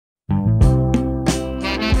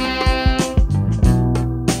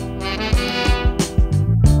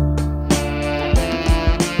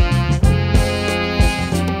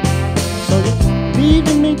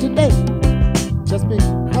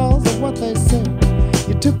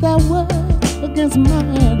took that word against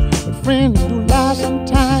mine, but friends do lie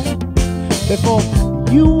sometime. Before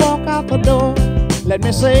you walk out the door, let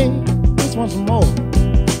me say this once more.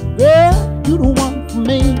 Girl, you the one for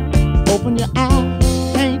me. Open your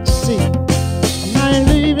eyes, can't you see? And I ain't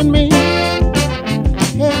leaving me.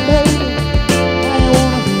 Hey baby, why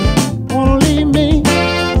you wanna leave me?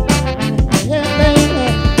 Hey baby,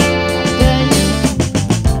 I tell you,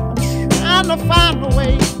 I'm trying to find a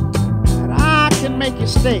way that I can make you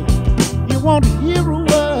stay. You won't hear a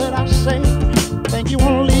word I say. Think you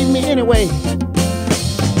wanna leave me anyway.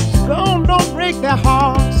 Don't break their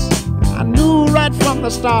hearts. I knew right from the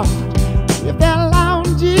start. If they're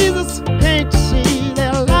allowing Jesus, can't you see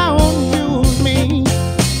they're allowing you and me?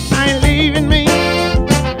 I ain't leaving me.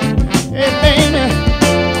 Hey baby,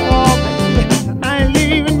 oh baby, I ain't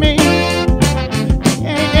leaving me.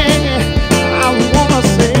 Yeah, yeah, yeah. I wanna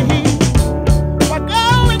say, if I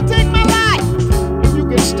go and take my life, you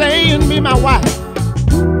can stay and be my wife.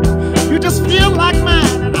 You just feel like